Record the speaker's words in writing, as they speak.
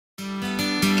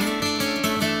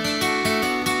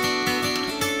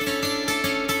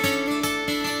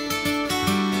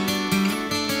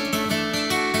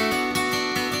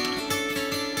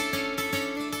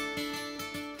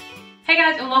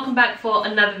guys, and welcome back for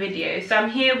another video. So I'm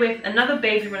here with another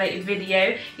baby related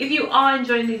video. If you are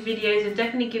enjoying these videos, then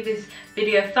definitely give this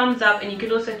video a thumbs up, and you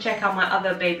can also check out my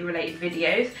other baby related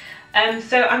videos.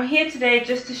 So I'm here today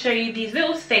just to show you these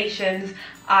little stations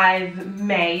I've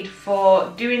made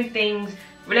for doing things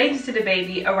related to the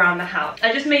baby around the house.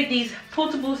 I just made these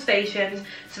portable stations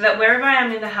so that wherever I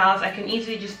am in the house, I can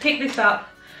easily just pick this up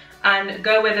and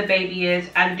go where the baby is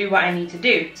and do what I need to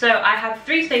do. So I have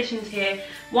 3 stations here.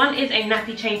 One is a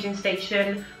nappy changing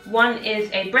station, one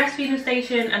is a breastfeeding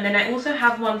station, and then I also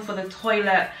have one for the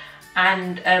toilet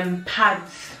and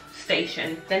pads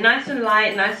station. They're nice and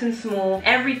light, nice and small.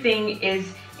 Everything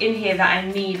is in here that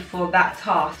I need for that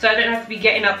task. So I don't have to be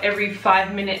getting up every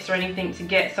 5 minutes or anything to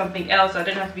get something else. I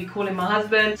don't have to be calling my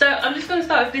husband. So I'm just going to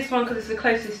start with this one because it's the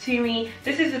closest to me.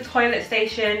 This is the toilet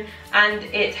station, and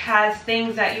it has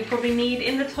things that you probably need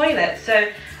in the toilet.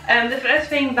 So the first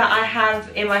thing that I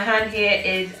have in my hand here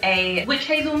is a witch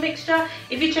hazel mixture.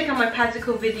 If you check out my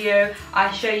Padicle video, I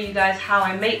show you guys how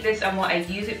I make this and what I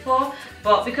use it for.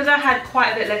 But because I had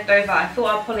quite a bit left over, I thought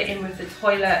I'll pull it in with the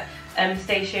toilet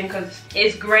station because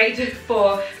it's great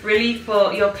for relief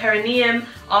for your perineum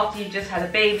after you've just had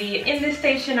a baby. In this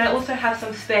station I also have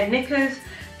some spare knickers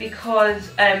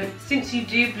because since you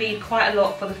do bleed quite a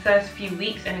lot for the first few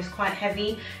weeks and it's quite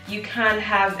heavy, you can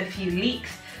have a few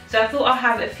leaks. So I thought I'll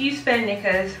have a few spare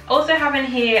knickers. Also have in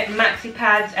here maxi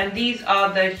pads, and these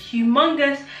are the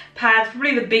humongous pads,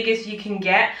 probably the biggest you can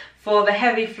get for the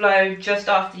heavy flow just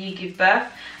after you give birth.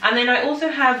 And then I also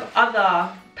have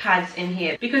other pads in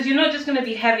here because you're not just going to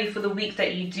be heavy for the weeks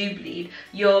that you do bleed.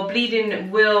 Your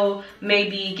bleeding will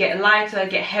maybe get lighter,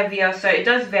 get heavier, so it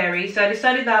does vary. So I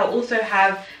decided that I'll also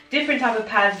have different type of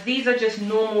pads. These are just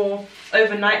normal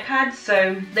overnight pads,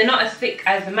 so they're not as thick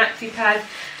as the maxi pads.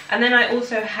 And then I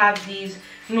also have these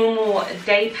normal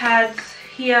day pads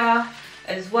here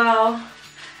as well.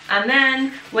 And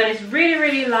then when it's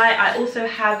really light, I also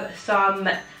have some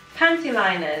panty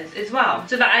liners as well,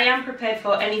 so that I am prepared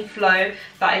for any flow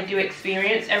that I do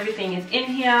experience. Everything is in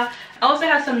here. I also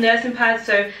have some nursing pads,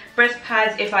 so breast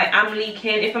pads if I am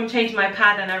leaking. If I'm changing my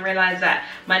pad and I realize that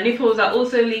my nipples are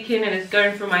also leaking and it's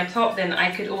going through my top, then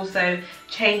I could also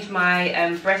change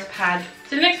my breast pad.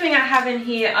 So the next thing I have in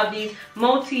here are these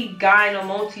multi-gyne or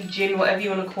multi-gyn, whatever you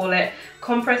want to call it,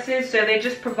 compresses. So they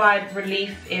just provide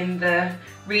relief in the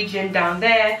region down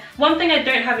there. One thing I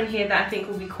don't have in here that I think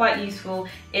will be quite useful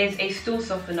is a stool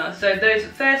softener. So those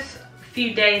first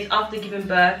few days after giving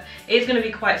birth, it's going to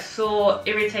be quite sore,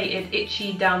 irritated,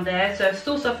 itchy down there. So a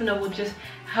stool softener will just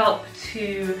help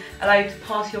to allow you to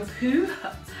pass your poo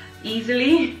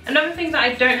easily. Another thing that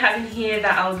I don't have in here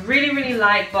that I would really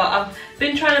like, but I've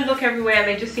been trying to look everywhere and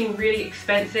they just seem really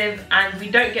expensive and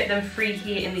we don't get them free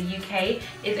here in the UK,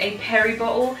 is a peri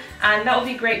bottle. And that will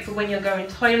be great for when you're going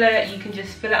toilet. You can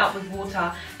just fill it up with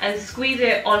water and squeeze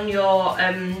it on your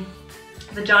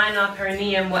vagina,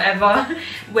 perineum, whatever,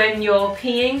 when you're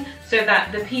peeing, so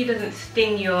that the pee doesn't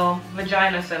sting your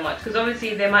vagina so much, because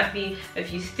obviously there might be a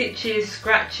few stitches,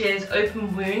 scratches,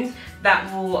 open wounds that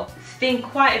will sting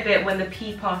quite a bit when the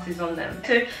pee passes on them.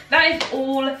 So that is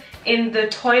all in the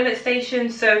toilet station,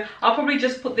 so I'll probably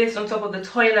just put this on top of the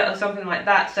toilet or something like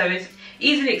that, so it's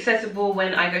easily accessible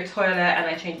when I go toilet and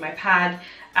I change my pad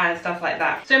and stuff like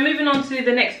that. So moving on to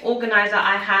the next organizer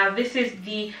I have, this is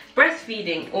the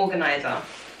breastfeeding organizer.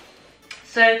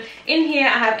 So in here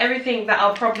I have everything that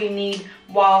I'll probably need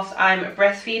whilst I'm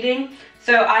breastfeeding.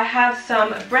 So I have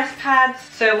some breast pads,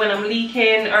 so when I'm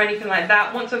leaking or anything like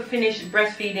that, once I've finished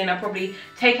breastfeeding, I'll probably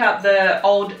take out the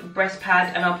old breast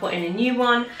pad and I'll put in a new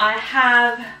one. I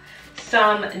have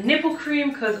some nipple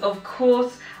cream because of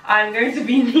course I'm going to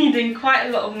be needing quite a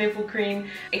lot of nipple cream,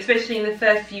 especially in the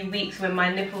first few weeks when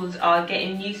my nipples are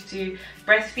getting used to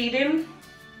breastfeeding.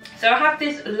 So I have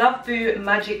this Love Boo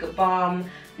Magic Balm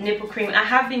nipple cream. I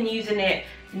have been using it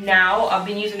now. I've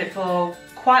been using it for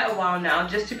quite a while now,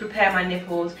 just to prepare my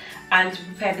nipples and to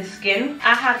prepare the skin.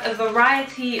 I have a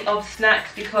variety of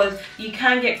snacks because you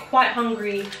can get quite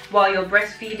hungry while you're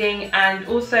breastfeeding, and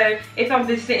also if I've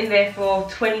been sitting there for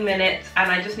 20 minutes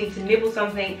and I just need to nibble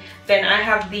something, then I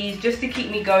have these just to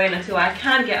keep me going until I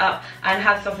can get up and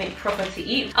have something proper to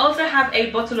eat. I also have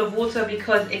a bottle of water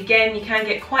because again you can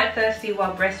get quite thirsty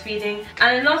while breastfeeding.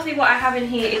 And then lastly what I have in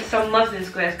here is some muslin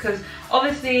squares, because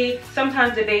obviously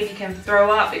sometimes the baby can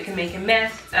throw up, it can make a mess.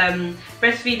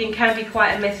 Breastfeeding can be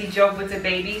quite a messy job with a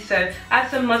baby, so I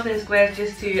have some muslin squares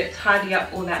just to tidy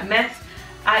up all that mess.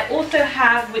 I also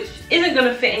have, which isn't going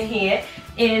to fit in here,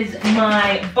 is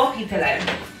my boppy pillow.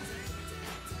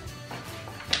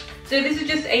 So this is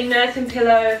just a nursing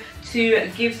pillow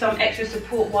to give some extra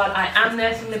support while I am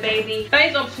nursing the baby. That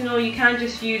is optional, you can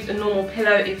just use a normal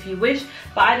pillow if you wish,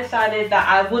 but I decided that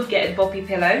I would get a boppy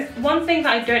pillow. One thing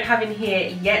that I don't have in here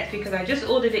yet, because I just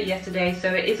ordered it yesterday,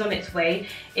 so it is on its way,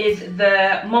 is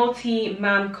the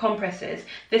multi-mam compresses.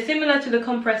 They're similar to the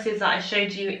compresses that I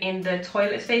showed you in the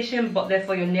toilet station, but they're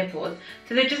for your nipples.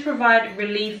 So they just provide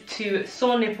relief to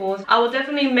sore nipples. I will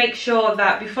definitely make sure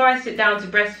that before I sit down to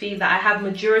breastfeed that I have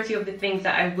majority of the things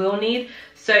that I will need.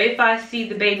 So if I see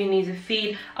the baby needs a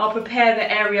feed, I'll prepare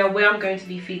the area where I'm going to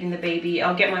be feeding the baby.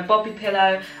 I'll get my boppy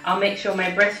pillow, I'll make sure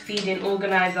my breastfeeding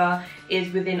organizer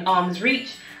is within arm's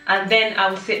reach, and then I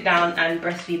will sit down and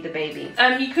breastfeed the baby.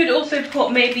 You could also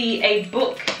put maybe a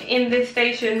book in this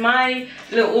station. My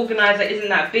little organizer isn't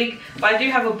that big, but I do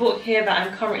have a book here that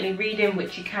I'm currently reading,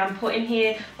 which you can put in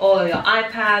here, or your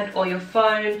iPad or your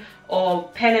phone, or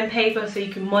pen and paper, so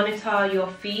you can monitor your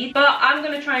feed. But I'm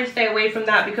going to try and stay away from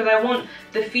that because I want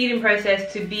the feeding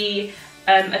process to be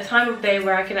a time of day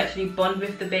where I can actually bond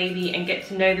with the baby and get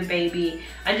to know the baby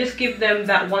and just give them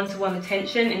that one-to-one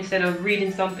attention instead of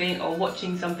reading something or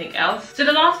watching something else. So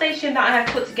the last station that I have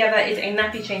put together is a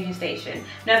nappy changing station.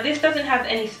 Now this doesn't have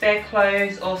any spare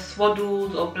clothes or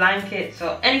swaddles or blankets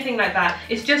or anything like that.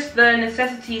 It's just the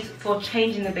necessities for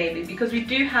changing the baby, because we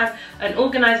do have an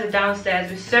organizer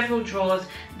downstairs with several drawers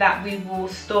that we will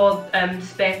store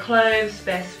spare clothes,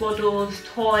 spare swaddles,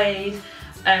 toys,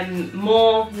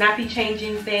 more nappy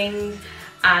changing things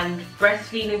and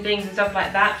breastfeeding things and stuff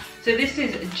like that. So this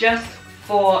is just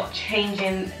for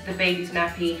changing the baby's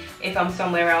nappy if I'm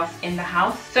somewhere else in the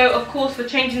house. So of course, for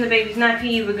changing the baby's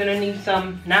nappy, we're gonna need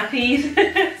some nappies.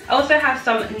 I also have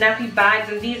some nappy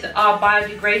bags, and these are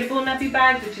biodegradable nappy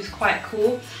bags, which is quite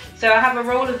cool. So I have a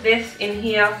roll of this in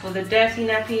here for the dirty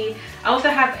nappy. I also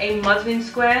have a muslin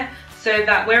square, so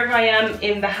that wherever I am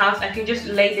in the house, I can just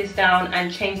lay this down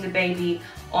and change the baby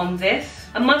on this.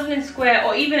 A muslin square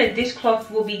or even a dishcloth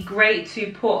will be great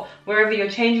to put wherever you're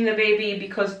changing the baby,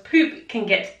 because poop can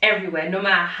get everywhere. No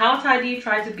matter how tidy you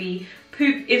try to be,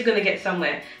 poop is going to get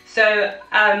somewhere. So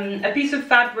a piece of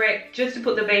fabric just to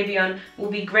put the baby on will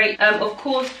be great. Of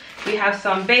course, we have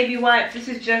some baby wipes. This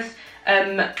is just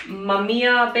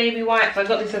Mamiya baby wipes. I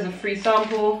got this as a free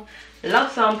sample.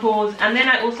 Love samples. And then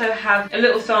I also have a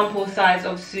little sample size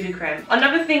of Sudocrem.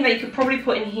 Another thing that you could probably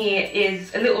put in here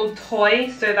is a little toy,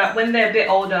 so that when they're a bit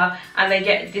older and they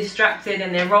get distracted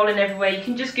and they're rolling everywhere, you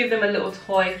can just give them a little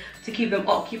toy to keep them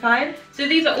occupied. So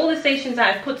these are all the stations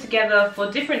that I've put together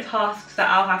for different tasks that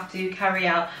I'll have to carry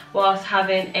out whilst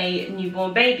having a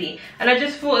newborn baby. And I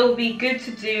just thought it would be good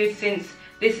to do, since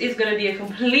this is going to be a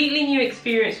completely new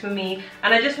experience for me,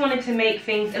 and I just wanted to make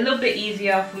things a little bit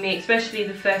easier for me, especially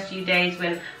the first few days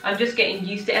when I'm just getting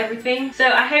used to everything. So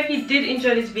I hope you did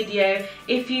enjoy this video.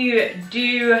 If you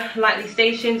do like these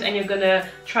stations and you're going to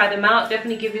try them out,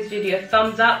 definitely give this video a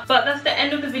thumbs up. But that's the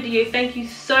end of the video. Thank you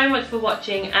so much for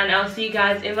watching, and I'll see you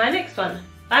guys in my next one.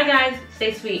 Bye guys,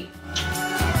 stay sweet.